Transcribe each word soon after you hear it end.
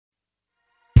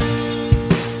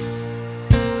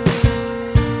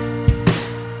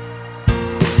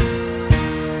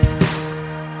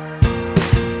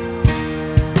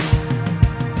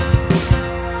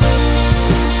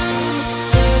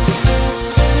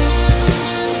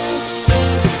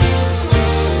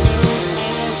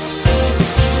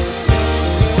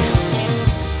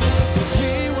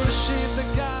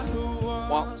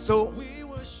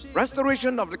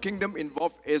restoration of the kingdom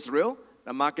involved Israel,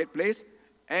 the marketplace,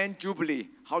 and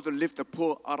Jubilee, how to lift the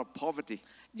poor out of poverty.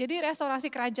 Jadi restorasi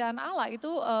kerajaan Allah itu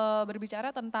berbicara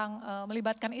tentang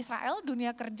melibatkan Israel,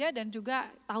 dunia kerja dan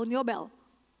juga tahun Yobel.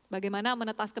 Bagaimana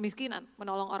menetas kemiskinan,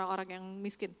 menolong orang-orang yang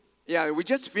miskin. Yeah, we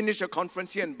just finished a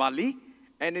conference here in Bali,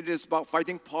 and it is about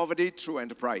fighting poverty through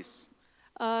enterprise.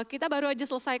 Kita baru aja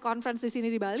selesai conference di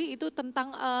sini di Bali, itu tentang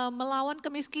melawan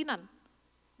kemiskinan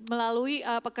melalui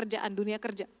pekerjaan, dunia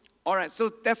kerja. Alright, so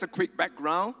that's a quick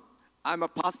background. I'm a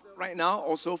pastor right now,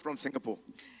 also from Singapore.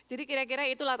 Jadi kira-kira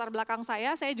itu latar belakang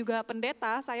saya juga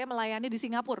pendeta, saya melayani di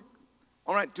Singapura.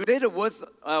 Alright, today the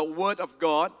word of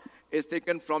God is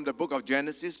taken from the book of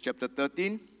Genesis, chapter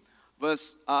 13,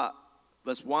 verse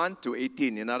 1 to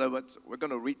 18. In other words, we're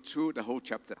going to read through the whole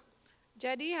chapter.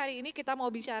 Jadi hari ini kita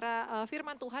mau bicara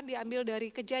firman Tuhan diambil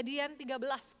dari Kejadian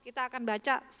 13. Kita akan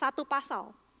baca satu pasal.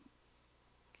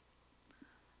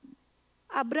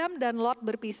 Abram dan Lot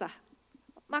berpisah.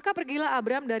 Maka pergilah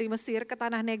Abram dari Mesir ke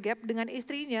tanah Negeb dengan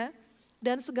istrinya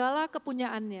dan segala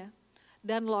kepunyaannya.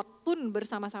 Dan Lot pun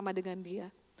bersama-sama dengan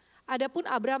dia. Adapun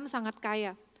Abram sangat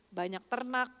kaya, banyak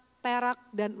ternak, perak,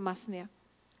 dan emasnya.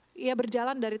 Ia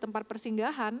berjalan dari tempat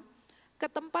persinggahan ke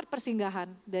tempat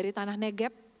persinggahan, dari tanah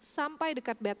Negeb sampai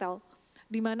dekat Betel,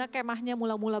 di mana kemahnya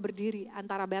mula-mula berdiri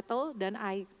antara Betel dan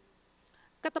Ai.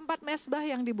 Ke tempat mesbah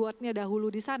yang dibuatnya dahulu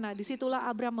di sana, disitulah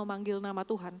Abram memanggil nama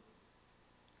Tuhan.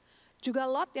 Juga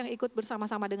Lot yang ikut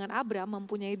bersama-sama dengan Abram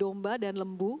mempunyai domba dan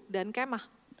lembu dan kemah.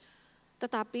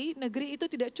 Tetapi negeri itu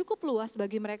tidak cukup luas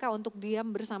bagi mereka untuk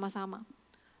diam bersama-sama.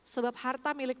 Sebab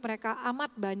harta milik mereka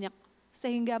amat banyak,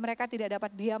 sehingga mereka tidak dapat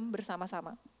diam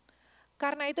bersama-sama.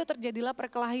 Karena itu terjadilah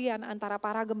perkelahian antara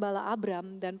para gembala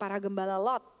Abram dan para gembala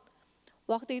Lot.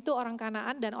 Waktu itu orang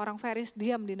Kanaan dan orang Feris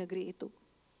diam di negeri itu.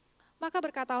 Maka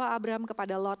berkatalah Abram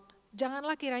kepada Lot,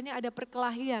 janganlah kiranya ada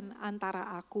perkelahian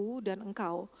antara aku dan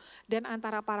engkau, dan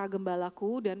antara para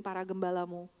gembalaku dan para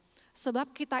gembalamu. Sebab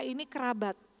kita ini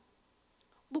kerabat.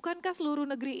 Bukankah seluruh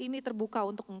negeri ini terbuka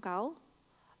untuk engkau?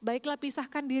 Baiklah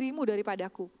pisahkan dirimu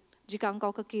daripadaku. Jika engkau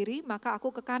ke kiri, maka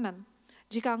aku ke kanan.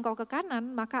 Jika engkau ke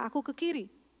kanan, maka aku ke kiri.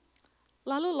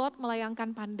 Lalu Lot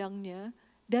melayangkan pandangnya,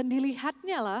 dan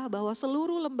dilihatnya lah bahwa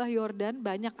seluruh lembah Yordan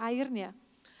banyak airnya.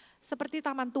 Seperti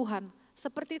taman Tuhan,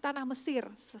 seperti tanah Mesir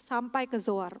sampai ke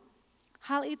Zoar.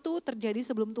 Hal itu terjadi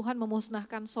sebelum Tuhan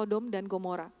memusnahkan Sodom dan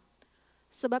Gomora.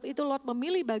 Sebab itu Lot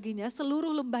memilih baginya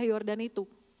seluruh lembah Yordan itu.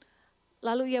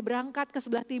 Lalu ia berangkat ke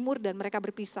sebelah timur dan mereka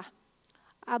berpisah.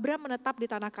 Abram menetap di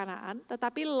tanah Kanaan,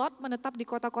 tetapi Lot menetap di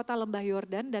kota-kota lembah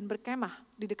Yordan dan berkemah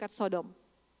di dekat Sodom.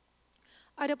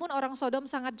 Adapun orang Sodom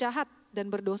sangat jahat dan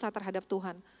berdosa terhadap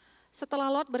Tuhan. Setelah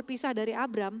Lot berpisah dari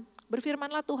Abram,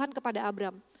 berfirmanlah Tuhan kepada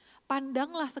Abram,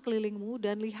 pandanglah sekelilingmu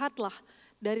dan lihatlah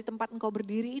dari tempat engkau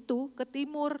berdiri itu ke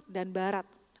timur dan barat,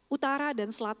 utara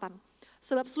dan selatan.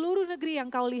 Sebab seluruh negeri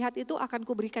yang kau lihat itu akan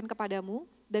kuberikan kepadamu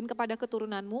dan kepada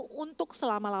keturunanmu untuk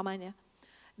selama-lamanya.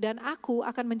 Dan aku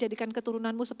akan menjadikan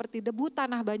keturunanmu seperti debu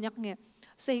tanah banyaknya.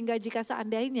 Sehingga jika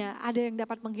seandainya ada yang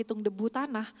dapat menghitung debu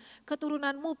tanah,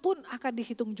 keturunanmu pun akan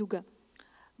dihitung juga.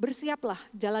 Bersiaplah,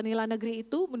 jalanilah negeri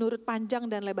itu menurut panjang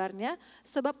dan lebarnya,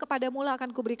 sebab kepadamulah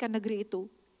akan kuberikan negeri itu.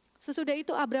 Sesudah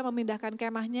itu Abram memindahkan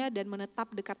kemahnya dan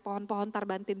menetap dekat pohon-pohon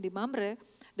tarbantin di Mamre,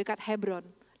 dekat Hebron.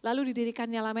 Lalu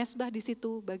didirikannya mesbah di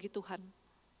situ bagi Tuhan.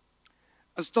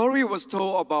 A story was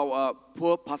told about a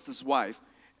poor pastor's wife,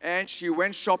 and she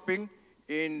went shopping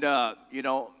in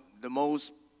the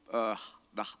most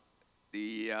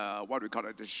what we call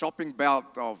it, the shopping belt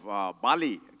of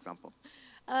Bali, example.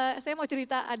 Saya mau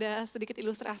cerita ada sedikit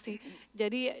ilustrasi.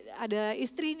 Jadi ada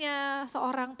istrinya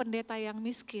seorang pendeta yang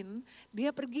miskin, dia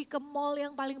pergi ke mall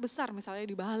yang paling besar misalnya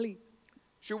di Bali.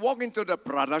 She walked into the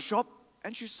Prada shop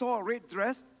and she saw a red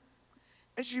dress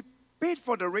and she paid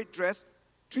for the red dress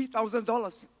 $3,000.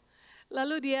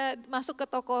 Lalu dia masuk ke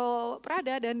toko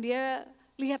Prada dan dia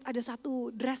lihat ada satu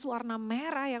dress warna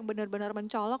merah yang benar-benar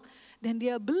mencolok dan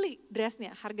dia beli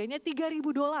dressnya, harganya $3,000.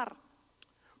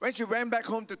 When she went back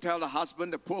home to tell the husband,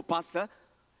 the poor pastor,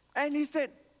 and he said,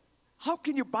 how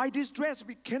can you buy this dress?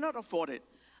 We cannot afford it.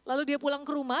 Lalu dia pulang ke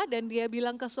rumah dan dia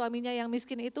bilang ke suaminya yang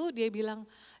miskin itu, dia bilang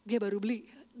dia baru beli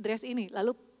dress ini.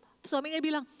 Lalu suaminya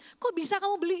bilang, kok bisa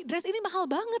kamu beli dress ini mahal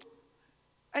banget?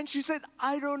 And she said,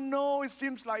 I don't know, it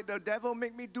seems like the devil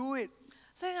make me do it.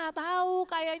 Saya nggak tahu,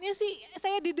 kayaknya sih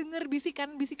saya didengar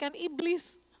bisikan-bisikan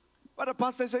iblis. But the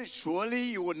pastor said,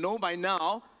 surely you would know by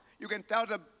now, you can tell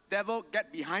the devil,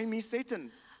 get behind me,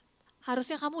 Satan.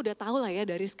 Harusnya kamu udah tahu lah ya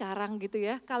dari sekarang gitu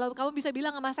ya. Kalau kamu bisa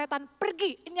bilang sama setan,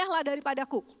 pergi, enyahlah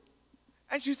daripadaku.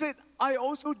 And she said, I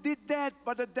also did that,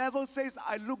 but the devil says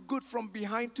I look good from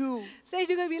behind too. Saya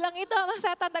juga bilang itu sama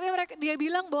setan, tapi dia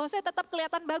bilang bahwa saya tetap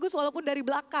kelihatan bagus walaupun dari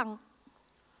belakang.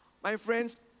 My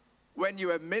friends, when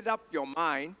you have made up your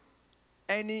mind,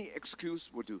 any excuse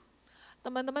will do.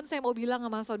 Teman-teman, saya mau bilang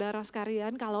sama saudara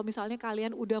sekalian, kalau misalnya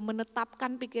kalian udah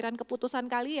menetapkan pikiran keputusan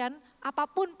kalian,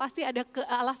 apapun pasti ada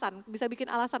alasan, bisa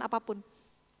bikin alasan apapun.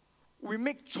 We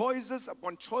make choices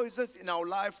upon choices in our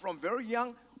life from very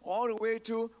young all the way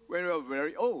to when we are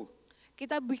very old.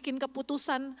 Kita bikin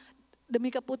keputusan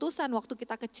demi keputusan waktu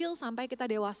kita kecil sampai kita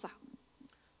dewasa.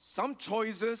 Some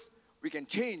choices we can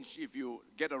change. If you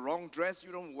get a wrong dress, you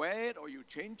don't wear it or you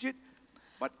change it.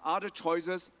 But other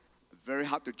choices, very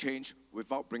hard to change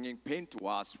without bringing pain to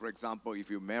us. For example,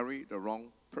 if you marry the wrong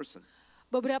person.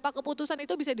 Beberapa keputusan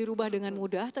itu bisa dirubah dengan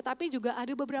mudah, tetapi juga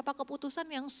ada beberapa keputusan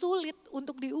yang sulit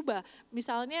untuk diubah.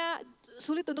 Misalnya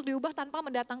sulit untuk diubah tanpa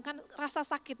mendatangkan rasa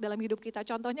sakit dalam hidup kita.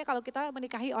 Contohnya kalau kita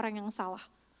menikahi orang yang salah.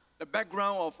 The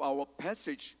background of our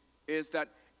passage is that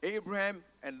Abraham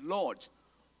and Lot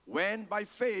went by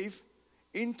faith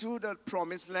into the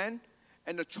promised land,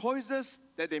 and the choices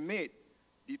that they made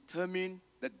determine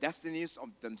the destinies of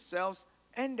themselves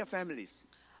and their families.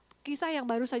 Kisah yang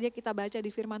baru saja kita baca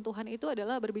di firman Tuhan itu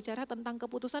adalah berbicara tentang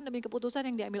keputusan demi keputusan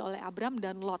yang diambil oleh Abram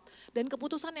dan Lot. Dan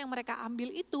keputusan yang mereka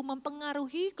ambil itu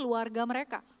mempengaruhi keluarga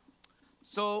mereka.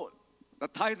 So the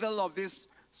title of this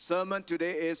sermon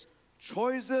today is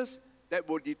Choices that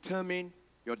will determine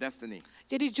your destiny.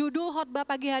 Jadi judul khotbah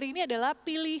pagi hari ini adalah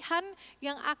pilihan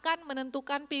yang akan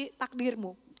menentukan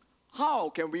takdirmu. How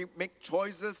can we make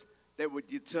choices that will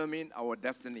determine our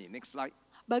destiny? Next slide.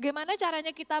 Bagaimana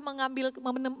caranya kita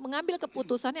mengambil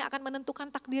keputusan yang akan menentukan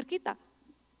takdir kita?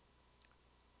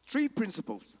 3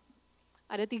 principles.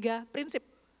 Ada 3 prinsip.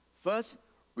 First,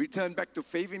 return back to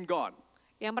faith in God.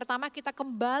 Yang pertama, kita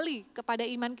kembali kepada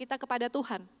iman kita kepada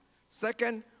Tuhan.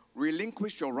 Second,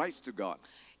 relinquish your rights to God.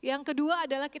 Yang kedua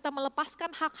adalah kita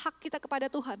melepaskan hak-hak kita kepada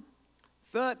Tuhan.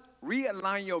 Third,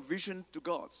 realign your vision to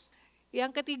God's.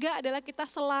 Yang ketiga adalah kita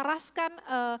selaraskan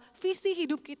visi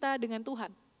hidup kita dengan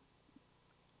Tuhan.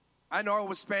 I know I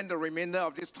will spend the remainder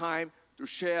of this time to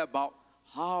share about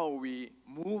how we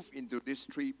move into these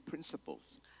 3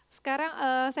 principles. Sekarang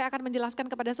saya akan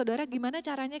menjelaskan kepada saudara gimana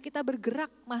caranya kita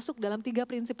bergerak masuk dalam 3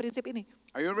 prinsip-prinsip ini.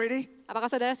 Are you ready? Apakah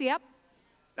saudara siap?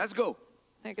 Let's go.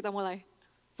 Ayo kita mulai.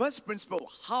 First principle,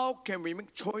 how can we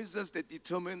make choices that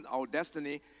determine our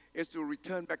destiny is to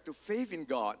return back to faith in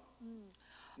God.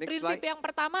 Next Prinsip slide. yang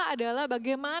pertama adalah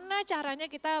bagaimana caranya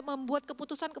kita membuat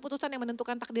keputusan-keputusan yang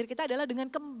menentukan takdir kita adalah dengan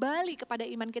kembali kepada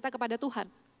iman kita kepada Tuhan.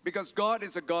 Because God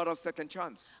is a God of second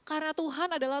chance. Karena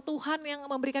Tuhan adalah Tuhan yang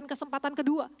memberikan kesempatan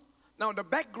kedua. Now the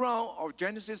background of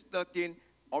Genesis 13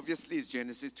 obviously is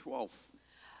Genesis 12.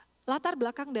 Latar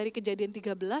belakang dari kejadian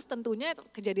 13 tentunya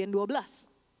kejadian 12.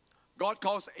 God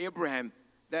calls Abraham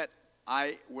that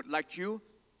I would like you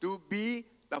to be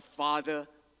the father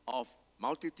of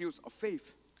multitudes of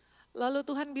faith. Lalu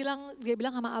Tuhan dia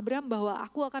bilang sama Abram bahwa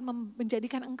aku akan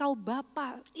menjadikan engkau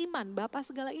bapa iman, bapa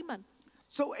segala iman.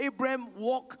 So Abraham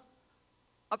walked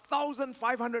 1,500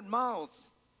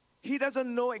 miles. He doesn't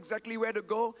know exactly where to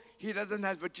go. He doesn't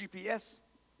have a GPS.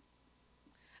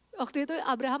 Waktu itu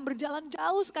Abraham berjalan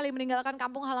jauh sekali meninggalkan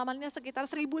kampung halamannya sekitar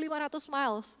 1.500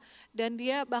 miles. Dan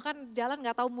dia bahkan jalan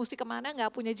nggak tahu mesti kemana,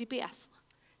 nggak punya GPS.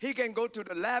 He can go to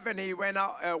the left and he went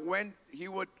out when he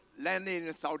would land in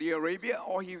Saudi Arabia,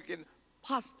 or he can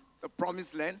pass the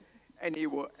promised land and he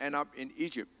will end up in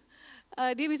Egypt.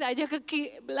 Dia bisa aja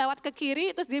lewat ke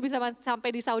kiri, terus dia bisa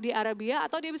sampai di Saudi Arabia,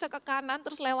 atau dia bisa ke kanan,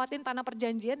 terus lewatin tanah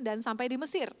perjanjian dan sampai di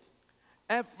Mesir.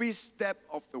 Every step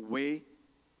of the way,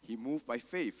 he moved by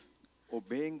faith,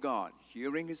 obeying God,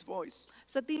 hearing His voice.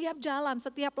 Setiap jalan,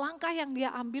 setiap langkah yang dia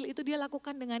ambil itu dia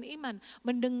lakukan dengan iman,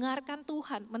 mendengarkan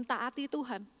Tuhan, mentaati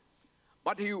Tuhan.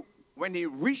 But when he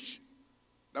reached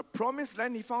the promised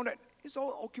land, he found that it's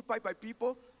all occupied by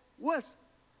people. Worse,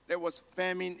 there was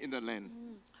famine in the land.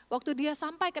 Waktu dia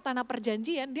sampai ke tanah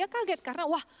perjanjian, dia kaget karena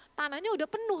wah tanahnya udah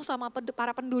penuh sama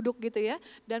para penduduk gitu ya.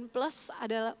 Dan plus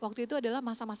waktu itu adalah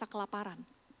masa-masa kelaparan.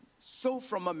 So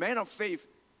from a man of faith,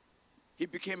 he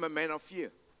became a man of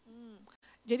fear.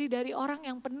 Jadi dari orang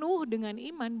yang penuh dengan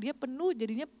iman, dia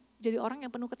jadinya jadi orang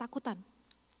yang penuh ketakutan.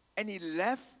 And he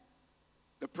left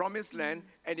the promised land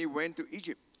and he went to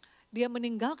Egypt. Dia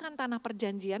meninggalkan tanah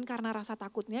perjanjian karena rasa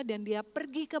takutnya dan dia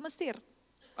pergi ke Mesir.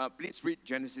 Please read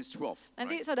Genesis 12.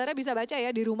 Nanti Right? saudara bisa baca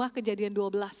ya di rumah Kejadian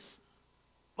 12.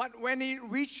 But when he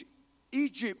reached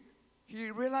Egypt, he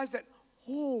realized that,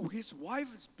 oh, his wife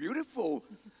is beautiful.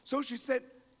 So he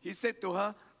said to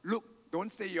her, look, don't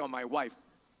say you're my wife.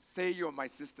 say you're my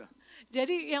sister.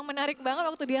 Jadi yang menarik banget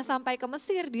waktu dia sampai ke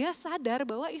Mesir, dia sadar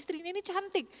bahwa istrinya ini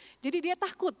cantik. Jadi dia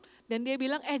takut dan dia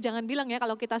bilang, jangan bilang ya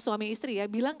kalau kita suami istri ya,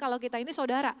 bilang kalau kita ini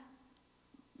saudara.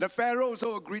 The Pharaoh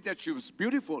also agreed that she was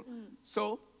beautiful.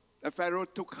 So the Pharaoh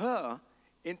took her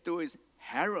into his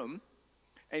harem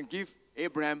and gave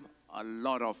Abraham a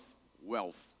lot of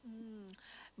wealth.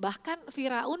 Bahkan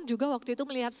Firaun juga waktu itu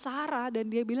melihat Sarah dan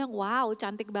dia bilang, wow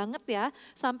cantik banget ya.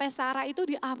 Sampai Sarah itu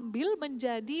diambil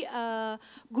menjadi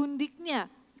gundiknya.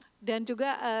 Dan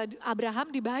juga Abraham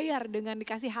dibayar dengan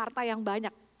dikasih harta yang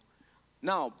banyak.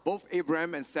 Now both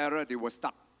Abraham and Sarah, they were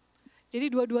stuck. Jadi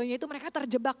dua-duanya itu mereka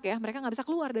terjebak ya, mereka nggak bisa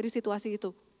keluar dari situasi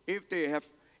itu. If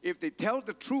they tell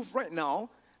the truth right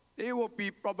now, they will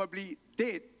be probably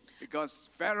dead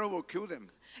because Pharaoh will kill them.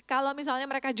 Kalau misalnya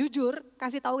mereka jujur,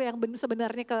 kasih tahu yang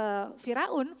sebenarnya ke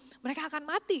Firaun, mereka akan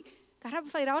mati. Karena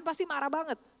Firaun pasti marah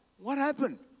banget. What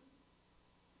happened?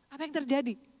 Apa yang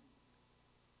terjadi?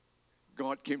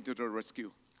 God came to the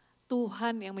rescue.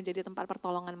 Tuhan yang menjadi tempat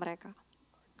pertolongan mereka.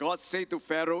 God said to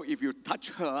Pharaoh, if you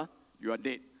touch her, you are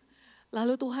dead.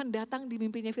 Lalu Tuhan datang di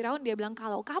mimpinya Firaun, dia bilang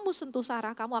kalau kamu sentuh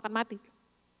Sarah, kamu akan mati.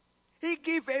 He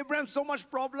gave Abraham so much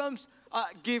problems,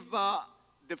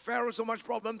 the Pharaoh so much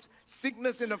problems,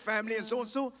 sickness in the family and so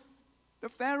on. So the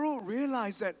Pharaoh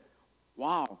realized that,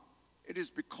 wow, it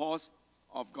is because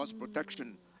of God's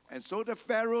protection. And so the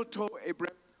Pharaoh told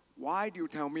Abraham, why do you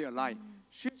tell me a lie?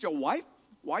 She's your wife?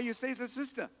 Why you say it's a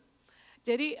sister?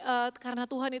 Jadi karena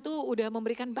Tuhan itu udah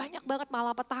memberikan banyak banget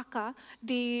malapetaka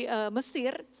di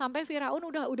Mesir, sampai Firaun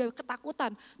udah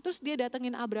ketakutan. Terus dia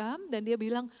datengin Abraham dan dia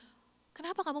bilang,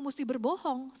 kenapa kamu mesti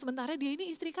berbohong? Sementara dia ini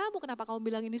istri kamu, kenapa kamu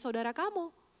bilang ini saudara kamu?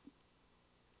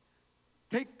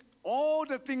 Take all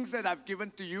the things that I've given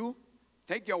to you,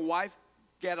 take your wife,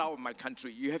 get out of my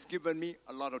country. You have given me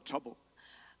a lot of trouble.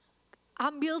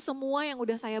 Ambil semua yang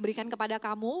udah saya berikan kepada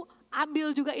kamu,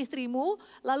 ambil juga istrimu,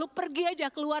 lalu pergi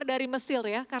aja keluar dari Mesir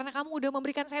ya, karena kamu udah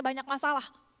memberikan saya banyak masalah.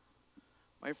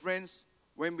 My friends,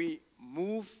 when we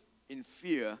move in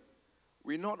fear,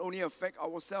 we not only affect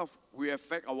ourselves, we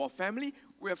affect our family,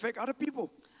 we affect other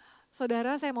people.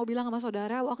 Saudara, saya mau bilang sama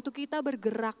saudara, waktu kita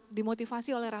bergerak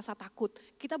dimotivasi oleh rasa takut,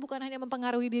 kita bukan hanya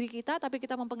mempengaruhi diri kita, tapi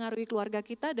kita mempengaruhi keluarga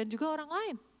kita dan juga orang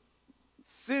lain.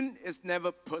 Sin is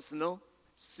never personal,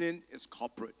 sin is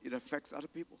corporate. It affects other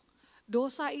people.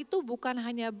 Dosa itu bukan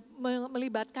hanya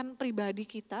melibatkan pribadi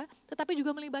kita, tetapi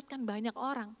juga melibatkan banyak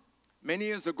orang.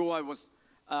 Many years ago,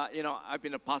 I've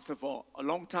been a pastor for a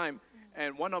long time.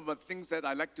 And one of the things that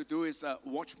I like to do is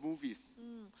watch movies.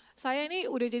 Saya ini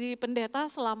udah jadi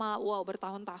pendeta selama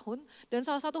bertahun-tahun, dan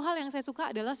salah satu hal yang saya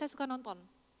suka adalah saya suka nonton.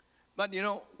 But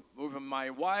with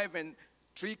my wife and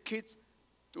 3 kids,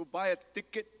 to buy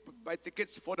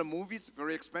tickets for the movies,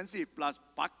 very expensive, plus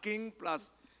parking,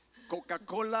 plus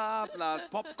Coca-Cola, plus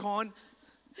popcorn.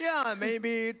 Yeah,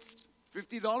 maybe it's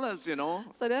 $50,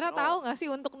 Saudara tahu nggak sih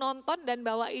untuk nonton dan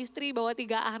bawa istri, bawa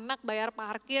 3 anak, bayar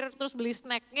parkir, terus beli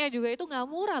snacknya juga itu nggak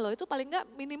murah loh. Itu paling nggak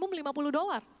minimum $50.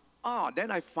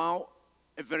 Then I found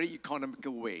a very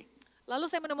economical way.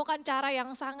 Lalu saya menemukan cara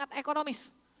yang sangat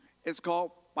ekonomis. It's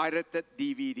called pirated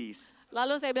DVDs.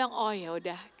 Lalu saya bilang, oh ya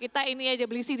udah, kita ini aja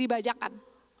beli CD bajakan.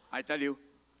 I tell you,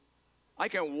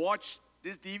 I can watch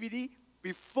this DVD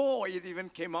before it even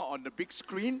came out on the big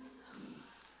screen.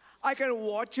 I can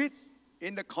watch it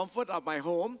in the comfort of my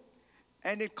home,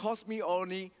 and it cost me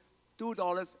only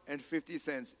 $2.50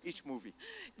 each movie.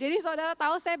 Jadi saudara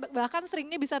tahu saya bahkan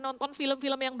seringnya bisa nonton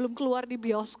film-film yang belum keluar di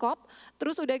bioskop.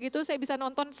 Terus udah gitu saya bisa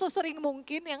nonton sesering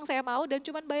mungkin yang saya mau dan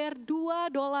cuma bayar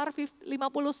 $2.50.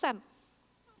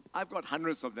 I've got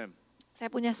hundreds of them.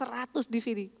 Saya punya 100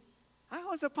 DVD. I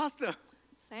was a pastor.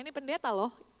 Saya ini pendeta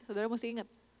loh, saudara mesti ingat.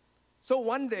 So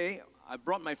one day, I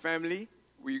brought my family.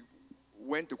 We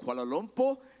went to Kuala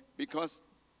Lumpur because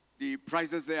the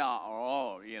prices there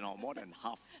are, more than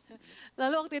half.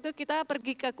 Lalu waktu itu kita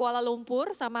pergi ke Kuala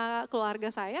Lumpur sama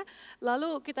keluarga saya.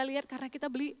 Lalu kita lihat karena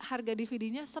kita beli harga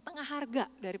DVD-nya setengah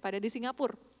harga daripada di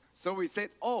Singapura. So we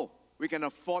said, we can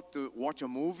afford to watch a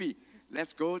movie.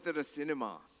 Let's go to the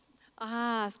cinemas.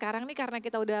 Sekarang nih karena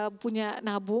kita udah punya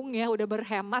nabung ya, udah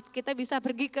berhemat, kita bisa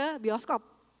pergi ke bioskop.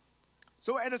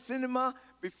 So at the cinema,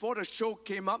 before the show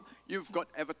came up, you've got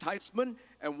advertisement,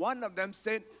 and one of them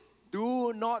said,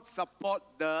 do not support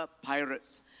the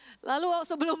pirates. Lalu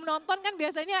sebelum nonton kan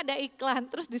biasanya ada iklan,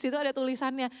 terus di situ ada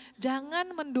tulisannya,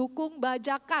 jangan mendukung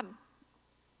bajakan.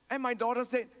 And my daughter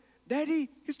said, Daddy,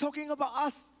 he's talking about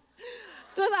us.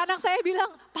 Terus anak saya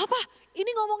bilang, Papa, ini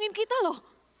ngomongin kita loh.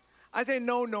 I say,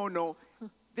 no.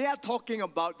 They are talking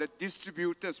about the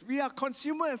distributors. We are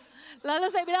consumers. Lalu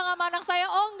saya bilang sama anak saya,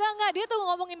 oh enggak, dia tuh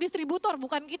ngomongin distributor,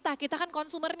 bukan kita kan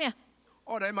konsumernya.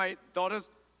 Oh, then my daughters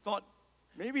thought,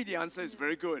 maybe the answer is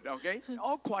very good, okay?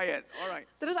 All quiet, all right.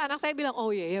 Terus anak saya bilang,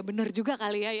 oh iya ya benar juga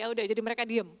kali ya, ya udah jadi mereka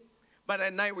diem. But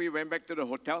at night we went back to the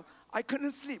hotel. I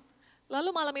couldn't sleep.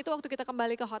 Lalu malam itu waktu kita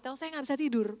kembali ke hotel, saya nggak bisa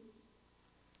tidur.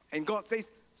 And God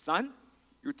says, son,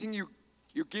 you think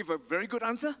you give a very good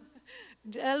answer?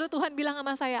 Lalu Tuhan bilang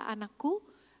sama saya, anakku,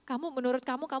 menurut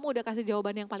kamu udah kasih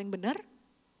jawaban yang paling benar?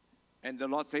 And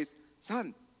the Lord says,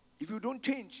 son, if you don't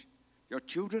change, your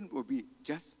children will be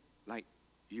just like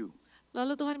you.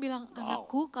 Lalu Tuhan bilang,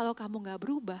 anakku, kalau kamu nggak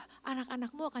berubah,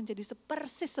 anak-anakmu akan jadi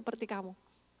persis seperti kamu.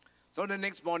 So the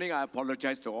next morning I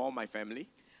apologized to all my family.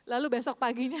 Lalu besok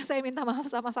paginya saya minta maaf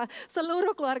sama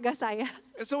seluruh keluarga saya.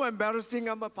 It's so embarrassing,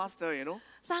 I'm a pastor, you know.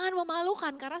 Sangat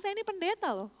memalukan karena saya ini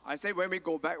pendeta loh. I say when we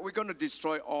go back, we're going to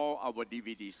destroy all our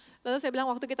DVDs. Lalu saya bilang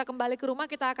waktu kita kembali ke rumah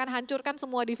kita akan hancurkan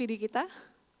semua DVD kita.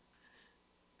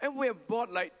 And we have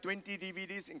bought like 20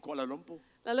 DVDs in Kuala Lumpur.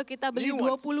 Lalu kita beli New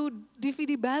 20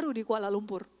 DVD baru di Kuala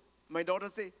Lumpur. My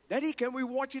daughter say, Daddy, can we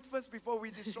watch it first before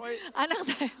we destroy it?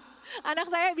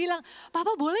 Anak saya bilang,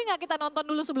 Papa boleh nggak kita nonton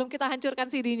dulu sebelum kita hancurkan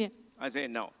CD-nya? I say,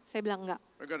 no, Saya bilang enggak,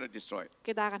 we're going to destroy it.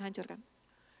 kita akan hancurkan.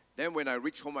 Then when I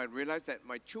reach home, I realized that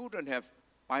my children have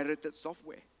pirated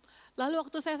software. Lalu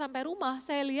waktu saya sampai rumah,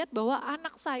 saya lihat bahwa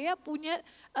anak saya punya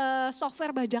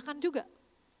software bajakan juga.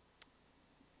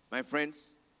 My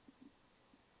friends,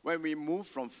 when we move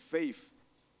from faith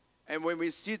and when we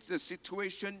see the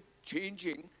situation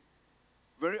changing,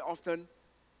 very often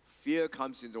fear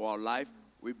comes into our life.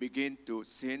 We begin to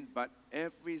sin, but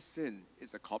every sin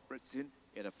is a corporate sin.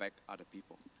 It affects other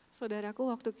people.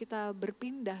 Saudaraku, waktu kita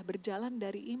berjalan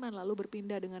dari iman lalu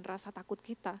berpindah dengan rasa takut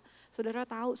kita. Saudara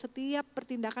tahu setiap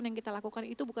pertindakan yang kita lakukan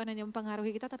itu bukan hanya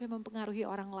mempengaruhi kita tapi mempengaruhi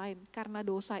orang lain. Karena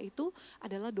dosa itu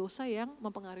adalah dosa yang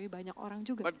mempengaruhi banyak orang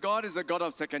juga. But God is a God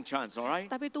of second chance, all right?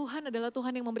 Tapi Tuhan adalah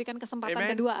Tuhan yang memberikan kesempatan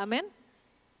Amen. kedua, amin.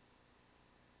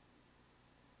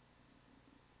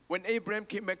 When Abraham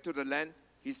came back to the land,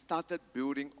 he started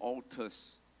building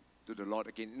altars to the Lord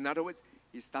again. In other words,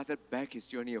 he started back his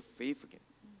journey of faith again.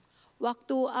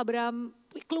 Waktu Abraham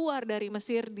keluar dari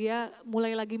Mesir, dia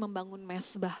mulai lagi membangun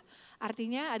mesbah.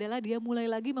 Artinya adalah dia mulai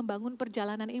lagi membangun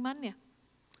perjalanan imannya.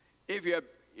 If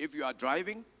you are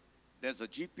driving, there's a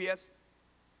GPS.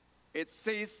 It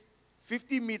says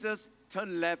 50 meters,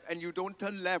 turn left, and you don't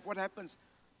turn left. What happens?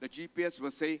 The GPS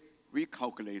will say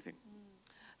recalculating.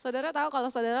 Saudara tahu kalau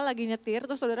saudara lagi nyetir,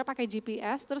 terus saudara pakai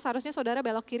GPS, terus harusnya saudara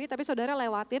belok kiri, tapi saudara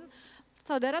lewatin.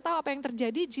 Saudara tahu apa yang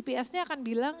terjadi, GPS-nya akan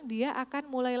bilang dia akan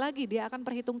mulai lagi, dia akan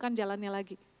perhitungkan jalannya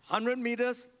lagi. 100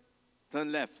 meters,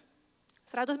 turn left.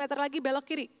 100 meter lagi belok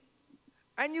kiri.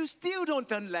 And you still don't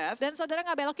turn left. Dan saudara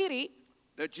nggak belok kiri,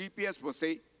 The GPS will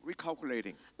say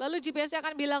recalculating. lalu GPS-nya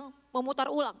akan bilang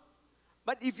memutar ulang.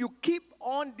 But if you keep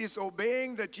on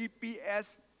disobeying the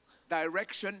GPS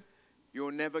direction,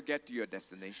 you'll never get to your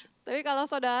destination. Tapi kalau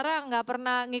saudara nggak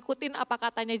pernah ngikutin apa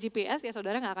katanya GPS, ya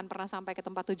saudara nggak akan pernah sampai ke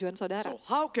tempat tujuan saudara. So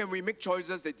how can we make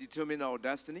choices that determine our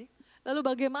destiny? Lalu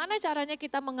bagaimana caranya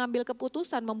kita mengambil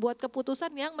keputusan, membuat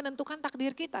keputusan yang menentukan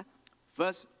takdir kita?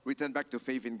 First, return back to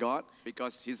faith in God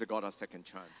because He's a God of second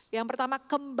chance. Yang pertama,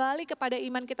 kembali kepada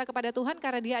iman kita kepada Tuhan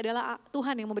karena dia adalah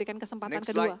Tuhan yang memberikan kesempatan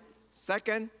Next kedua. slide.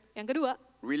 Second, Yang kedua,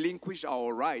 relinquish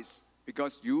our rights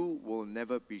because you will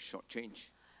never be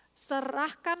shortchanged.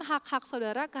 serahkan hak-hak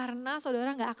saudara karena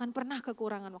saudara nggak akan pernah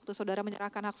kekurangan waktu saudara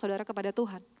menyerahkan hak saudara kepada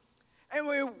Tuhan. And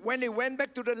when they went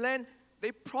back to the land,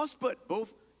 they prospered,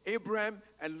 both Abraham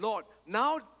and Lot.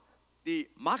 Now the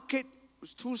market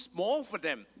was too small for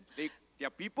them.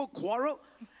 Their people quarreled,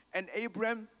 and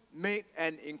Abraham made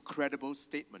an incredible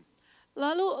statement.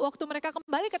 Lalu waktu mereka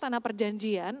kembali ke tanah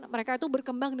perjanjian, mereka itu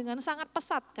berkembang dengan sangat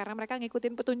pesat karena mereka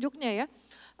ngikutin petunjuknya ya.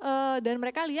 Dan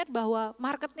mereka lihat bahwa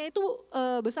marketnya itu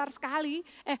besar sekali,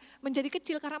 menjadi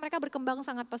kecil karena mereka berkembang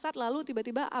sangat pesat. Lalu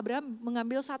tiba-tiba Abraham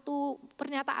mengambil satu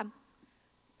pernyataan.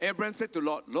 Abraham said to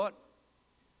Lot, Lord,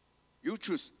 you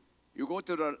choose. You go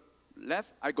to the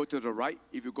left, I go to the right.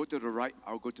 If you go to the right,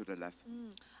 I'll go to the left.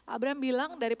 Abraham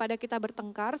bilang daripada kita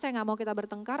bertengkar, saya nggak mau kita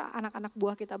bertengkar, anak-anak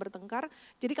buah kita bertengkar.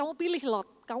 Jadi kamu pilih Lot,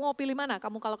 kamu mau pilih mana?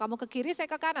 Kalau kamu ke kiri, saya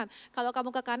ke kanan. Kalau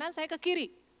kamu ke kanan, saya ke kiri.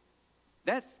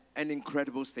 That's an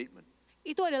incredible statement.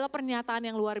 Itu adalah pernyataan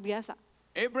yang luar biasa.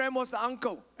 Abraham was the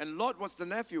uncle and Lot was the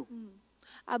nephew.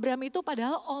 Abraham itu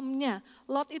padahal omnya,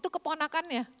 Lot itu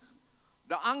keponakannya.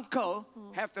 The uncle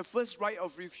have the first right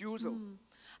of refusal.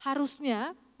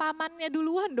 Harusnya pamannya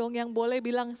duluan dong yang boleh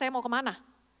bilang saya mau kemana.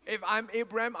 If I'm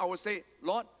Abraham, I would say,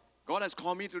 Lord, God has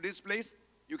called me to this place.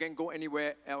 You can go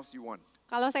anywhere else you want.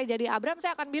 Kalau saya jadi Abraham,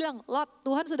 saya akan bilang, Lot,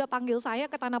 Tuhan sudah panggil saya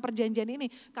ke tanah perjanjian ini.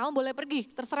 Kamu boleh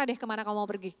pergi, terserah deh kemana kamu mau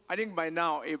pergi. I think by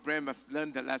now Abraham have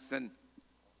learned the lesson.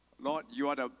 Lord, you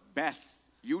are the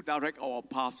best. You direct our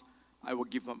path. I will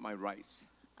give up my rights.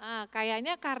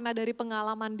 Kayaknya karena dari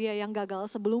pengalaman dia yang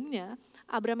gagal sebelumnya,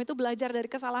 Abram itu belajar dari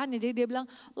kesalahannya. Jadi dia bilang,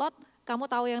 Lot, kamu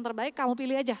tahu yang terbaik, kamu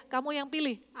pilih aja. Kamu yang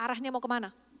pilih, arahnya mau kemana.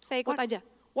 Saya ikut aja.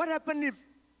 What happened if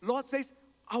Lord says,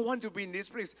 I want to be in this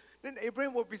place? Then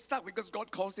Abraham will be stuck because God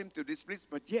calls him to this place,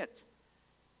 but yet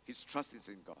his trust is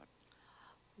in God.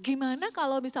 Gimana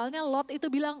kalau misalnya Lot itu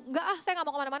bilang, enggak saya nggak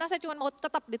mau kemana-mana, saya cuma mau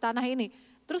tetap di tanah ini.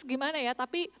 Terus gimana ya,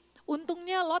 tapi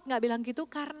untungnya Lot nggak bilang gitu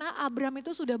karena Abram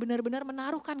itu sudah benar-benar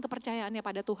menaruhkan kepercayaannya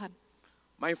pada Tuhan.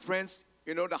 My friends,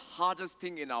 you know the hardest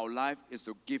thing in our life is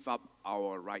to give up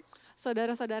our rights.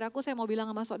 Saudara-saudaraku, saya mau bilang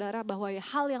sama saudara bahwa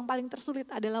hal yang paling tersulit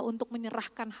adalah untuk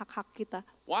menyerahkan hak-hak kita.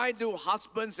 Why do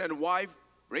husbands and wife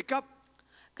break up?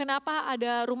 Kenapa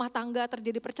ada rumah tangga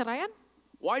terjadi perceraian?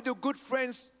 Why do good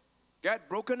friends get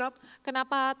broken up?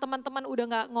 Kenapa teman-teman udah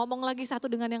nggak ngomong lagi satu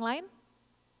dengan yang lain?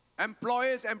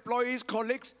 Employees,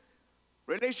 colleagues,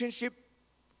 relationship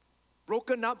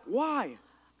broken up. Why?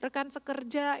 Rekan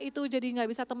sekerja itu jadi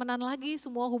nggak bisa temenan lagi,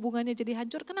 semua hubungannya jadi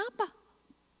hancur. Kenapa?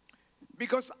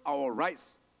 Because our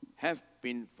rights have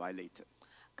been violated.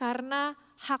 Karena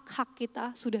hak-hak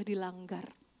kita sudah dilanggar.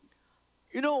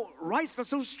 You know, rights are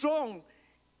so strong.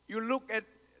 You look at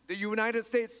the United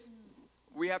States,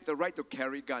 we have the right to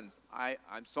carry guns.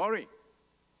 I'm sorry.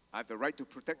 I have the right to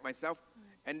protect myself.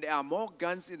 And there are more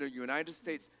guns in the United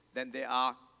States than there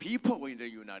are people in the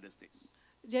United States.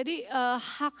 Jadi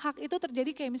hak-hak itu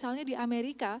terjadi kayak misalnya di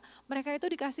Amerika, mereka itu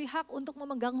dikasih hak untuk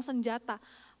memegang senjata.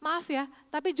 Maaf ya,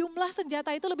 tapi jumlah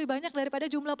senjata itu lebih banyak daripada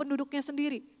jumlah penduduknya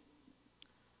sendiri.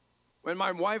 When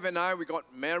my wife and we got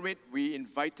married, we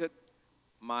invited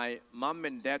my mom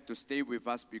and dad to stay with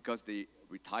us because they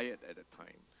retired at the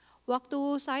time.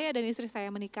 Waktu saya dan istri saya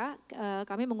menikah,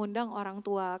 kami mengundang orang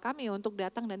tua kami untuk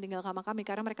datang dan tinggal sama kami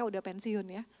karena mereka udah pensiun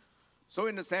ya. So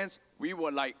in a sense, we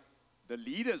were like the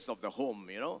leaders of the home,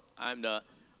 you know. I'm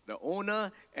the owner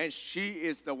and she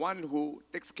is the one who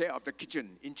takes care of the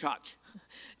kitchen, in charge.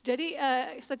 Jadi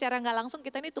secara nggak langsung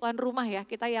kita ini tuan rumah ya,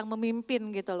 kita yang memimpin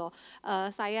gitu loh.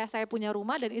 Saya punya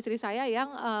rumah dan istri saya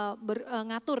yang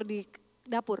ngatur di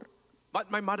dapur. But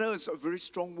my mother is a very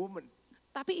strong woman.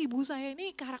 Tapi ibu saya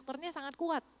ini karakternya sangat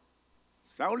kuat.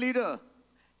 Cell leader.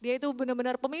 Dia itu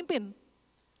benar-benar pemimpin.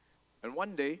 And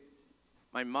one day,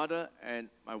 my mother and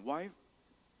my wife,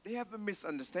 they have a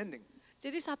misunderstanding.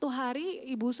 Jadi satu hari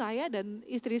ibu saya dan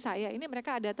istri saya ini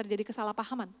mereka ada terjadi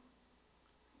kesalahpahaman.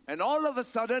 And all of a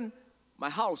sudden, my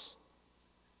house,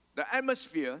 the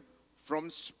atmosphere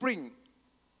from spring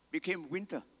became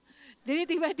winter.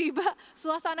 Jadi tiba-tiba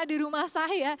suasana di rumah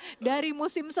saya dari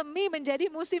musim semi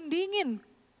menjadi musim dingin.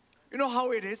 You know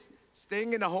how it is,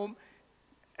 staying in a home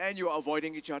and you are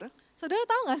avoiding each other? Saudara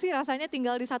tahu gak sih rasanya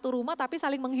tinggal di satu rumah tapi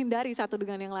saling menghindari satu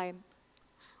dengan yang lain?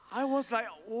 I was like,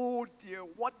 oh dear,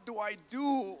 what do I do?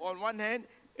 On one hand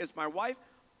is my wife,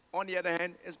 on the other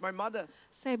hand is my mother.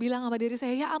 Saya bilang sama diri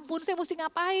saya, ya ampun saya mesti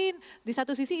ngapain? Di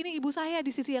satu sisi ini ibu saya, di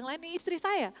sisi yang lain ini istri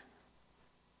saya.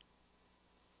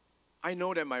 I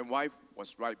know that my wife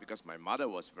was right because my mother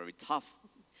was very tough.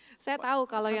 Saya tahu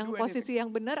kalau yang posisi yang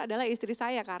benar adalah istri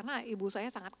saya karena ibu saya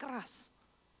sangat keras.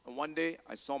 And one day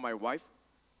I saw my wife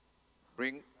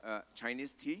bring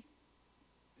Chinese tea,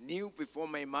 knew before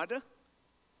my mother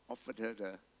offered her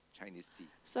the Chinese tea.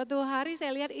 Suatu hari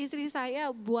saya lihat istri saya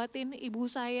buatin ibu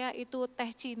saya itu teh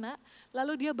Cina,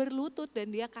 lalu dia berlutut dan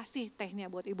dia kasih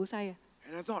tehnya buat ibu saya.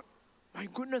 And I thought, my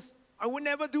goodness, I would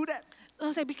never do that.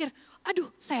 Lalu saya pikir,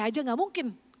 aduh saya aja nggak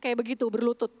mungkin kayak begitu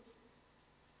berlutut.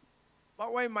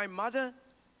 But when my mother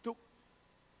took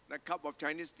the cup of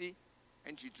Chinese tea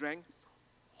and she drank,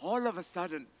 all of a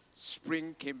sudden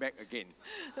spring came back again.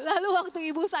 Lalu waktu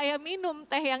ibu saya minum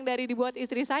teh yang dari dibuat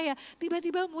istri saya,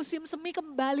 tiba-tiba musim semi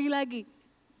kembali lagi.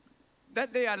 That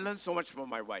day I learned so much from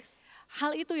my wife.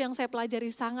 Hal itu yang saya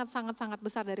pelajari sangat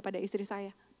besar daripada istri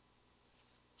saya.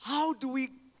 How do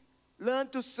we learn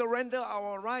to surrender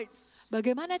our rights?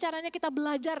 Bagaimana caranya kita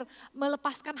belajar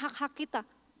melepaskan hak-hak kita?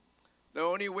 The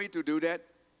only way to do that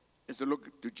is to look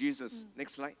to Jesus.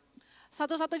 Next slide.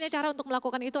 Satu-satunya cara untuk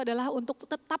melakukan itu adalah untuk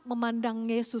tetap memandang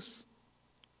Yesus.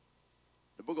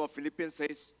 The book of Philippians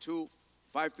says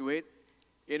 2:5-8,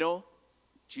 you know,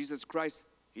 Jesus Christ,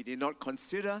 he did not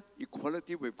consider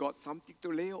equality with God something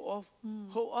to lay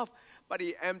hold of, but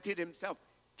he emptied himself,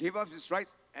 gave up his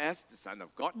rights as the Son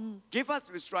of God, gave up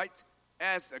his rights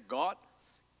as a God,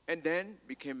 and then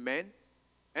became man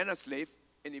and a slave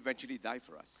and eventually die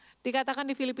for us. Dikatakan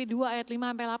di Filipi 2 ayat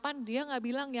 5-8, dia nggak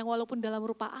bilang yang walaupun dalam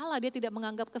rupa Allah, dia tidak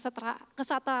menganggap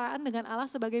kesetaraan dengan Allah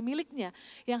sebagai miliknya.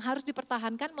 Yang harus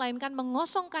dipertahankan, melainkan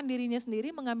mengosongkan dirinya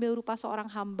sendiri, mengambil rupa seorang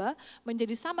hamba,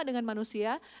 menjadi sama dengan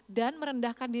manusia, dan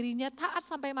merendahkan dirinya taat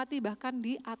sampai mati, bahkan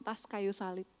di atas kayu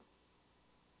salib.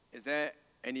 Is there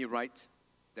any right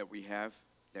that we have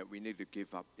that we need to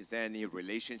give up? Is there any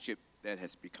relationship that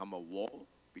has become a wall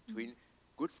between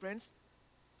good friends,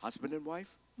 husband and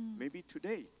wife? Maybe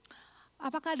today.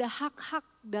 Apakah ada hak-hak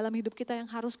dalam hidup kita yang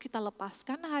harus kita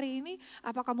lepaskan hari ini?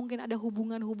 Apakah mungkin ada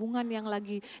hubungan-hubungan yang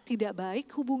lagi tidak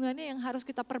baik, hubungannya yang harus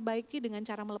kita perbaiki dengan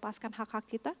cara melepaskan hak-hak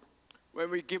kita?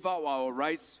 When we give up our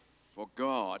rights for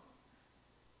God,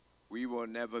 we will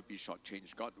never be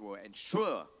shortchanged. God will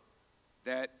ensure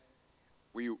that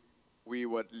we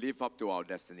would live up to our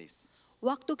destinies.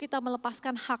 Waktu kita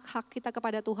melepaskan hak-hak kita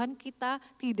kepada Tuhan, kita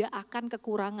tidak akan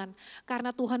kekurangan.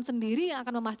 Karena Tuhan sendiri yang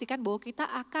akan memastikan bahwa kita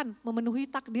akan memenuhi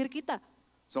takdir kita.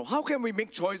 So how can we make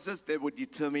choices that would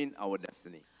determine our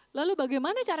destiny? Lalu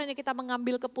bagaimana caranya kita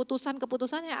mengambil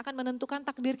keputusan-keputusan yang akan menentukan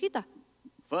takdir kita?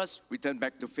 First, we turn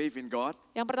back to faith in God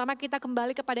Yang pertama, kita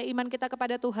kembali kepada iman kita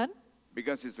kepada Tuhan.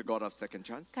 because He's a God of second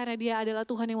chance. Karena dia adalah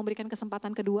Tuhan yang memberikan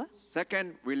kesempatan kedua.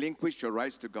 Second, relinquish your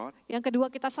rights to God. Yang kedua,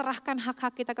 kita serahkan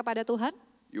hak-hak kita kepada Tuhan.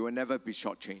 You will never be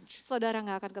shortchanged. Saudara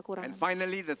nggak akan kekurangan. And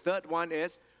finally, the third one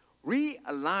is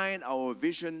realign our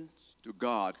visions to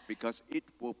God because it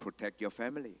will protect your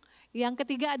family. Yang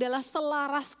ketiga adalah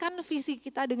selaraskan visi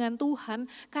kita dengan Tuhan,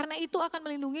 karena itu akan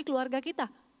melindungi keluarga kita.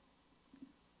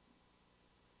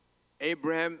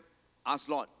 Abraham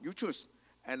asked Lot, you choose.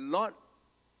 And Lot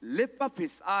lift up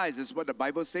his eyes, is what the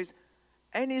Bible says,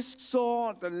 and he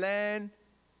saw the land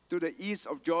to the east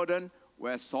of Jordan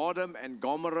where Sodom and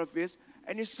Gomorrah is,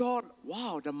 and he saw,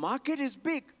 wow, the market is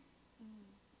big.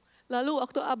 Lalu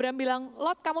waktu Abraham bilang,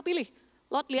 Lot kamu pilih.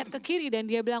 Lot lihat ke kiri dan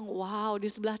dia bilang, wow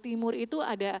di sebelah timur itu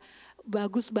ada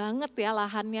bagus banget ya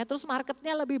lahannya. Terus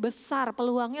marketnya lebih besar,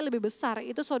 peluangnya lebih besar.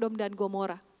 Itu Sodom dan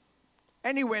Gomora.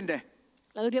 And he went there.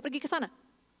 Lalu dia pergi ke sana.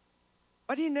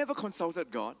 But he never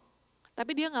consulted God.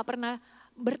 Tapi dia nggak pernah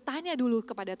bertanya dulu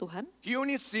kepada Tuhan. He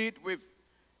only see it with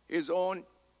his own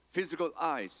physical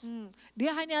eyes.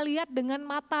 Dia hanya lihat dengan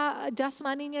mata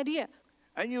jasmaninya dia.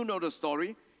 And you know the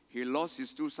story. He lost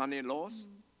his two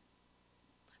son-in-laws.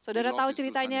 Saudara He lost tahu his two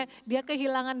ceritanya, son-in-laws. dia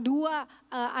kehilangan dua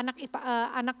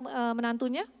anak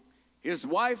menantunya. His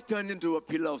wife turned into a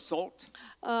pillar of salt.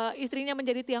 Istrinya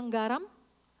menjadi tiang garam.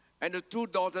 And the two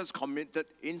daughters committed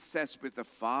incest with the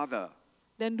father.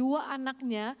 Dan dua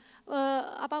anaknya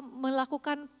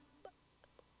melakukan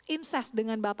incest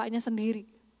dengan bapaknya sendiri.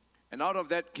 And out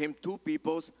of that came two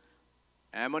peoples,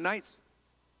 Ammonites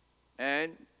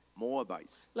and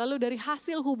Moabites. Lalu dari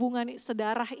hasil hubungan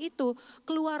sedarah itu,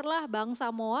 keluarlah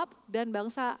bangsa Moab dan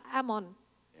bangsa Ammon.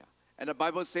 Yeah. And the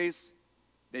Bible says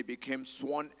they became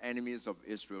sworn enemies of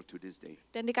Israel to this day.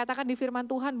 Dan dikatakan di firman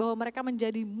Tuhan bahwa mereka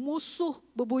menjadi musuh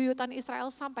bebuyutan Israel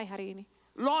sampai hari ini.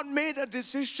 Lot made a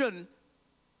decision.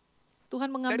 Tuhan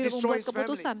membuat destroys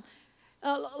keputusan.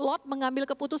 Lot mengambil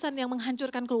keputusan yang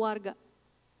menghancurkan keluarga.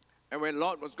 And when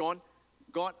Lot was gone,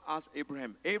 God asked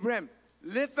Abraham, Abraham,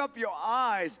 lift up your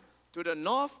eyes to the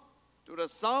north, to the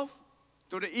south,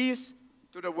 to the east,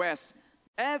 to the west.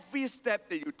 Every step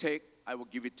that you take, I will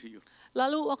give it to you.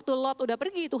 Lalu waktu Lot udah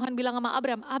pergi, Tuhan bilang sama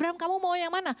Abraham, Abraham kamu mau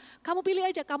yang mana? Kamu pilih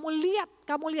aja, kamu lihat.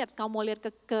 Kamu mau lihat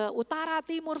ke utara,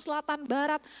 timur, selatan,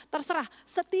 barat, terserah.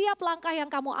 Setiap langkah yang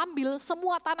kamu ambil,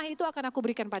 semua tanah itu akan aku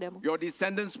berikan padamu. Your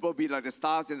descendants will be like the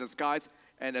stars in the skies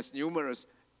and as numerous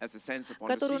as the sands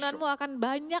upon the Keturunanmu seashore. akan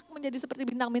banyak menjadi seperti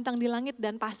bintang-bintang di langit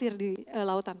dan pasir di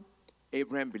lautan.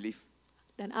 Abraham believed.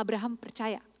 Dan Abraham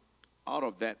percaya. Out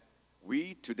of that,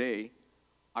 we today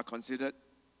are considered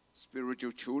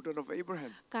spiritual children of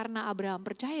Abraham. Karena Abraham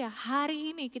percaya,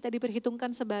 hari ini kita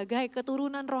diperhitungkan sebagai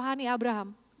keturunan rohani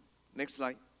Abraham. Next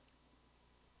slide.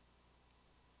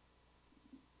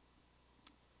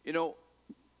 You know,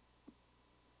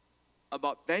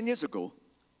 about 10 years ago,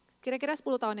 Kira-kira 10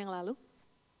 tahun yang lalu,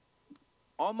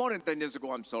 or more than 10 years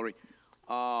ago, I'm sorry,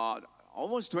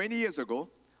 almost 20 years ago,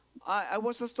 I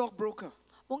was a stockbroker.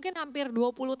 mungkin hampir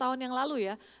 20 tahun yang lalu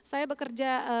ya, saya bekerja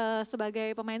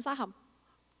sebagai pemain saham.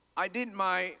 I did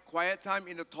my quiet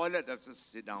time in the toilet. I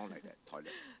just sit down like that,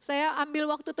 toilet. Saya ambil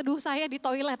waktu teduh saya di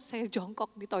toilet, saya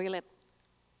jongkok di toilet.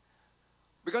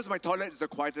 Because my toilet is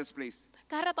the quietest place.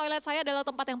 Karena toilet saya adalah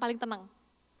tempat yang paling tenang.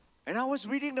 And I was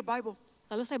reading the Bible.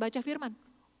 Lalu saya baca firman.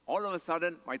 All of a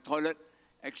sudden, my toilet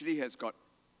actually has got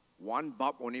one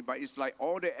bulb only, but it's like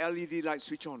all the LED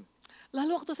lights switch on.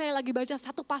 Lalu waktu saya lagi baca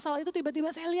satu pasal itu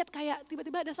tiba-tiba saya lihat kayak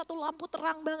tiba-tiba ada satu lampu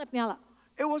terang banget nyala.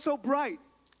 It was so bright.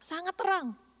 sangat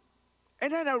terang. And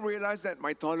then I realized that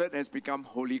my toilet has become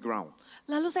holy ground.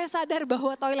 Lalu saya sadar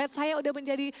bahwa toilet saya udah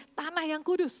menjadi tanah yang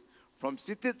kudus. From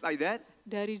seated like that,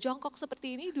 Dari jongkok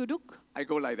seperti ini, duduk, I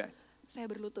go like that. saya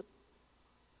berlutut.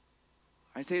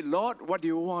 I say, Lord, what do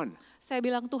you want? Saya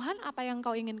bilang, Tuhan apa yang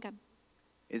kau inginkan?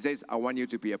 He says, I want you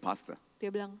to be a pastor.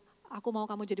 Dia bilang, aku mau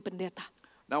kamu jadi pendeta.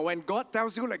 Now when God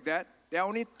tells you like that, there are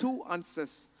only two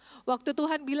answers. Waktu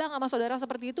Tuhan bilang sama saudara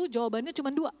seperti itu, jawabannya cuma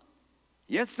dua.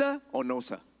 Yes, sir, or no,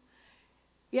 sir.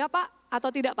 Ya Pak atau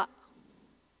tidak Pak?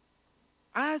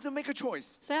 I have to make a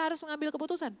choice. Saya harus mengambil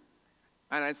keputusan.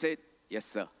 And I said, yes,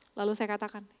 sir. Lalu saya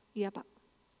katakan, iya Pak.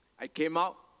 I came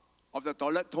out of the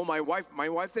toilet, told my wife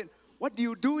said, what do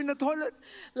you do in the toilet?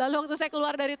 Lalu waktu saya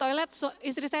keluar dari toilet,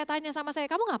 istri saya tanya sama saya,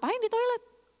 kamu ngapain di toilet?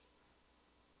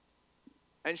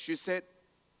 And she said,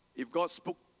 if God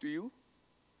spoke to you,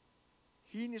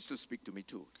 He needs to speak to me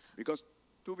too. Because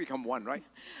two become one, right?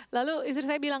 Lalu istri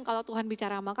saya bilang, kalau Tuhan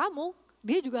bicara sama kamu,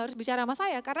 dia juga harus bicara sama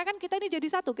saya. Karena kan kita ini jadi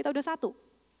satu, kita udah satu.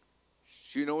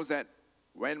 She knows that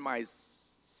when my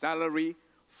salary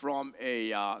from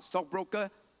a stockbroker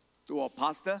to a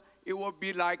pastor, it will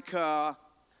be like,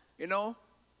 50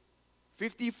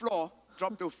 floor,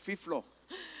 drop to 5th floor.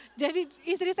 Jadi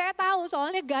istri saya tahu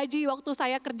soalnya gaji waktu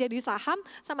saya kerja di saham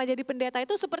sama jadi pendeta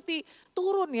itu seperti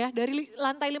turun ya dari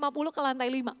lantai 50 ke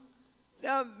lantai 5.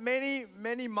 There are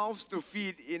many mouths to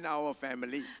feed in our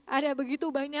family. Ada begitu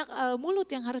banyak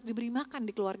mulut yang harus diberi makan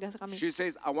di keluarga kami. She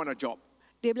says, I want a job.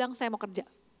 Dia bilang saya mau kerja.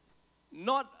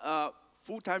 Not a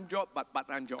full-time job, but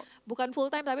part-time job. Bukan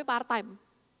full time tapi part time.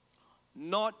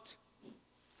 Not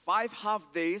 5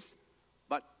 half days,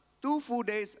 but 2 full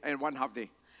days and 1 half day.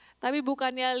 Tapi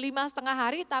bukannya 5,5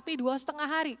 hari tapi 2,5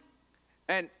 hari.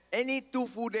 And any 2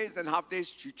 full days and half days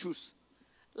she choose.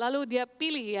 Lalu dia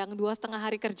pilih yang 2,5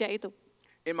 hari kerja itu.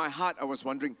 In my heart, I was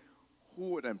wondering,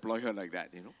 who would employ her like that,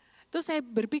 you know? Terus saya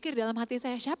berpikir dalam hati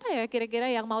saya, siapa ya kira-kira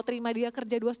yang mau terima dia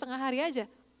kerja 2,5 hari aja?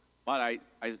 But I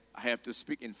have to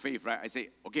speak in faith, right? I say,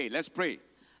 okay, let's pray.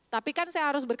 Tapi kan saya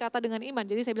harus berkata dengan iman.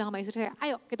 Jadi saya bilang sama istri saya,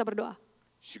 ayo kita berdoa.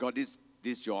 She got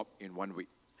this job in 1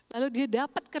 week. Lalu dia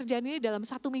dapat kerjaan ini dalam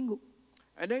 1 minggu.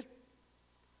 And that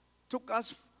took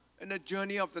us in a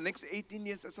journey of the next 18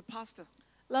 years as a pastor.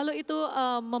 Lalu itu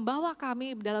membawa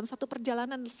kami dalam satu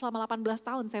perjalanan selama 18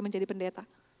 tahun saya menjadi pendeta.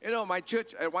 You know, my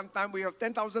church, at one time we have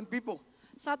 10,000 people.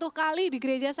 Satu kali di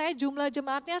gereja saya jumlah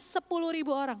jemaatnya 10.000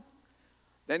 orang.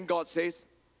 Then God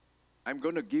says, I'm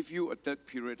going to give you a third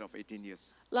period of 18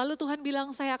 years. Lalu Tuhan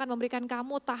bilang, saya akan memberikan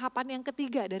kamu tahapan yang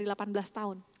ketiga dari 18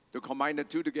 tahun. To combine the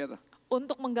two together.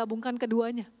 Untuk menggabungkan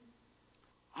keduanya.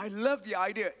 I love the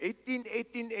idea, 18.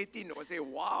 I say,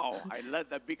 wow, I love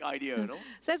that big idea, you know.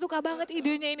 Saya suka banget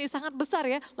idenya ini, sangat besar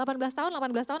ya. 18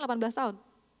 tahun.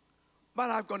 But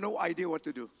I've got no idea what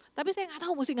to do. Tapi saya nggak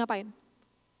tahu mesti ngapain.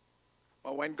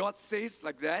 But when God says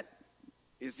like that,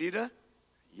 it's either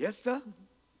yes, sir,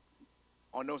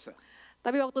 or no, sir.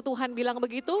 Tapi waktu Tuhan bilang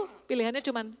begitu, pilihannya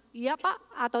cuman iya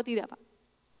Pak atau tidak Pak.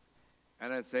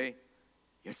 And I say,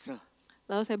 yes, sir.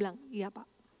 Lalu saya bilang, iya Pak.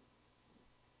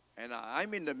 And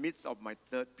I'm in the midst of my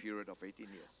third period of 18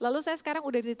 years. Lalu saya sekarang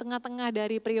udah di tengah-tengah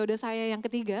dari periode saya yang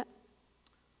ketiga.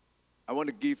 I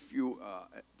want to give you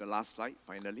the last slide,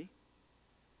 finally.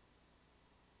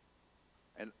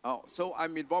 And so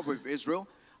I'm involved with Israel.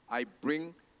 I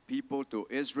bring people to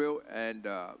Israel and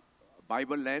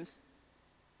Bible lands,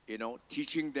 you know,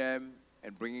 teaching them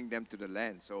and bringing them to the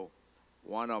land. So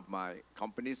one of my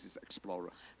companies is Explorer.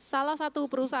 Salah satu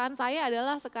perusahaan saya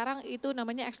adalah sekarang itu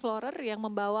namanya Explorer yang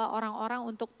membawa orang-orang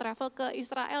untuk travel ke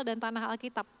Israel dan tanah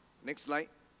Alkitab. Next slide.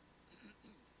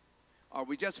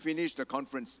 We just finished the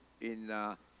conference in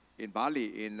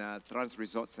Bali, in Trans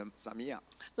Resort Samia.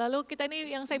 Lalu kita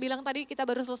ini yang saya bilang tadi, kita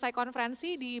baru selesai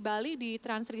konferensi di Bali di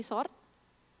Trans Resort.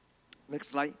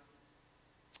 Next slide.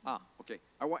 Okay.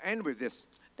 I will end with this.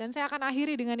 Dan saya akan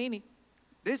akhiri dengan ini.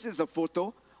 This is a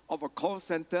photo of a call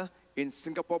center in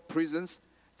Singapore prisons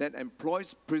that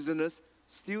employs prisoners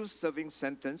still serving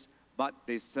sentence, but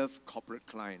they serve corporate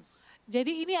clients.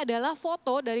 Jadi ini adalah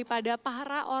foto daripada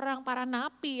para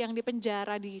napi yang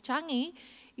dipenjara di Changi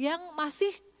yang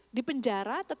masih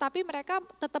dipenjara, tetapi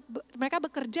mereka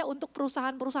bekerja untuk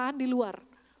perusahaan-perusahaan di luar.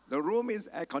 The room is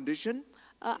air conditioned.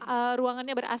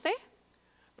 Ruangannya ber-AC.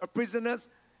 The prisoners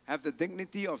have the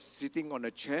dignity of sitting on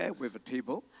a chair with a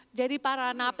table. Jadi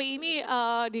para napi ini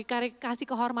dikasih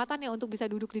kehormatan ya untuk bisa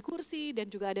duduk di kursi dan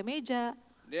juga ada meja.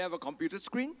 They have a computer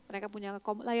screen. Mereka punya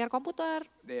layar komputer.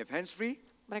 They have hands-free.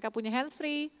 Mereka punya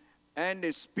hands-free. And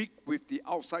they speak with the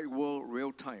outside world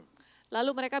real time.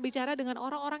 Lalu mereka bicara dengan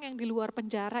orang-orang yang di luar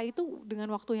penjara itu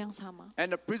dengan waktu yang sama.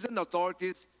 And the prison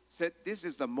authorities said this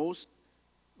is the most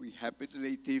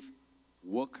rehabilitative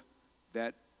work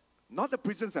that not the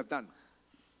prisons have done,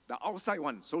 the outside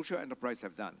one, social enterprise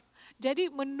have done. Jadi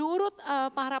menurut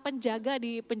para penjaga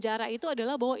di penjara itu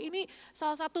adalah bahwa ini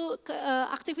salah satu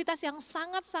aktivitas yang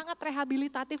sangat-sangat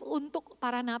rehabilitatif untuk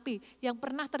para napi yang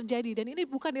pernah terjadi. Dan ini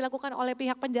bukan dilakukan oleh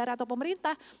pihak penjara atau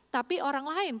pemerintah, tapi orang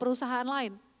lain, perusahaan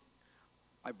lain.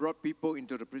 I brought people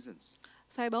into the prisons.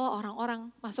 Saya bawa orang-orang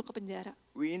masuk ke penjara.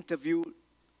 We interview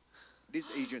these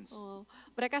agents.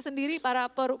 Mereka sendiri, para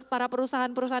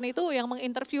perusahaan-perusahaan itu yang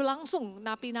menginterview langsung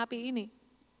napi-napi ini.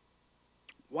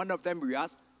 One of them we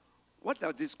asked, what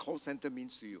does this call center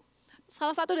means to you?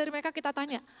 Salah satu dari mereka kita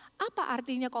tanya, apa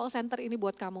artinya call center ini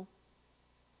buat kamu?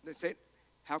 They said,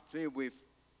 help me with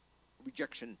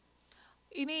rejection.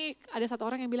 Ini ada satu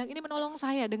orang yang bilang, ini menolong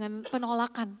saya dengan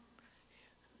penolakan.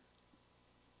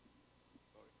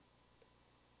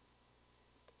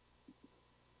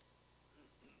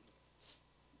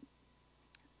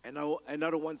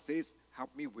 Another one says,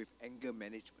 help me with anger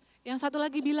management. Yang satu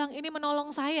lagi bilang, ini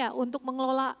menolong saya untuk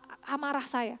mengelola amarah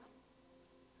saya.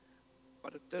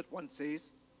 But the third one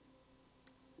says,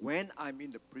 when I'm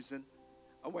in the prison,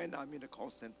 when I'm in the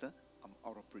call center, I'm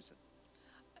out of prison.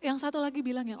 Yang satu lagi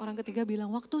bilang, yang orang ketiga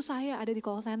bilang, waktu saya ada di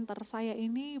call center, saya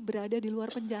ini berada di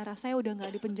luar penjara, saya udah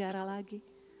gak di penjara lagi.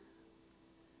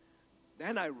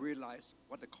 Then I realized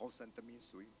what the call center means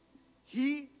to him.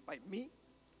 He, like me,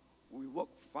 we work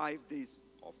 5 days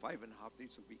or 5.5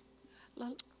 days a week.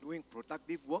 Doing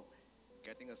productive work,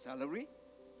 getting a salary,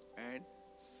 and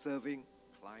serving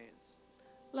clients.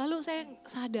 Lalu saya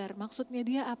sadar maksudnya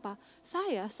dia apa.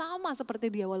 Saya sama seperti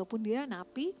dia walaupun dia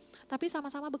napi, tapi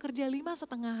sama-sama bekerja 5,5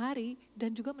 hari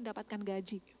dan juga mendapatkan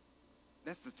gaji.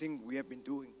 That's the thing we have been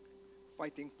doing,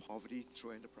 fighting poverty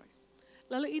through enterprise.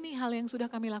 Lalu ini hal yang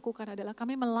sudah kami lakukan adalah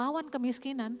kami melawan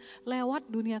kemiskinan lewat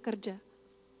dunia kerja.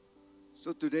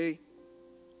 So today,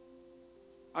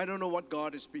 I don't know what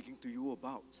God is speaking to you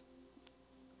about.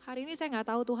 Hari ini saya nggak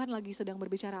tahu Tuhan lagi sedang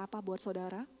berbicara apa buat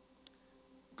saudara.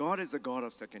 God is a God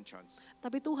of second chance.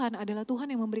 Tapi Tuhan adalah Tuhan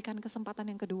yang memberikan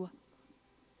kesempatan yang kedua.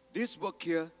 This work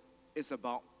here is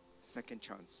about second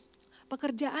chance.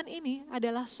 Pekerjaan ini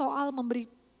adalah soal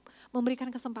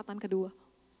memberikan kesempatan kedua.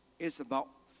 It's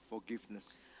about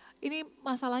forgiveness. Ini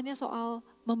masalahnya soal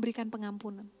memberikan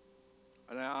pengampunan.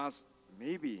 And I asked,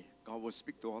 maybe God will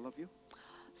speak to all of you.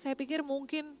 Saya pikir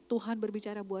mungkin Tuhan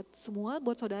berbicara buat semua,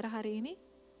 buat saudara hari ini.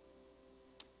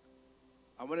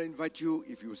 I want to invite you,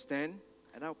 if you stand,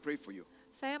 and I'll pray for you.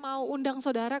 Saya mau undang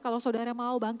saudara, kalau saudara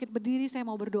mau bangkit berdiri, saya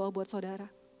mau berdoa buat saudara.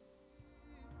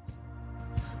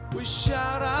 We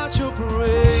shout out your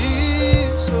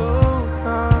praise, oh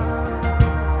God.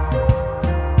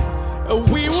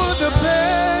 We were the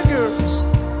beggars,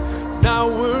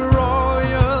 now we're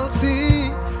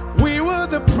royalty. We were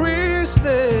the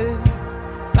prisoners,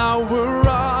 now we're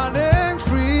running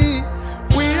free.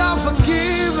 We are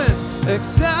forgiven,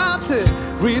 accepted,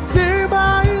 redeemed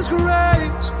by His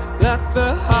grace. Let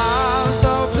the house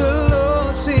of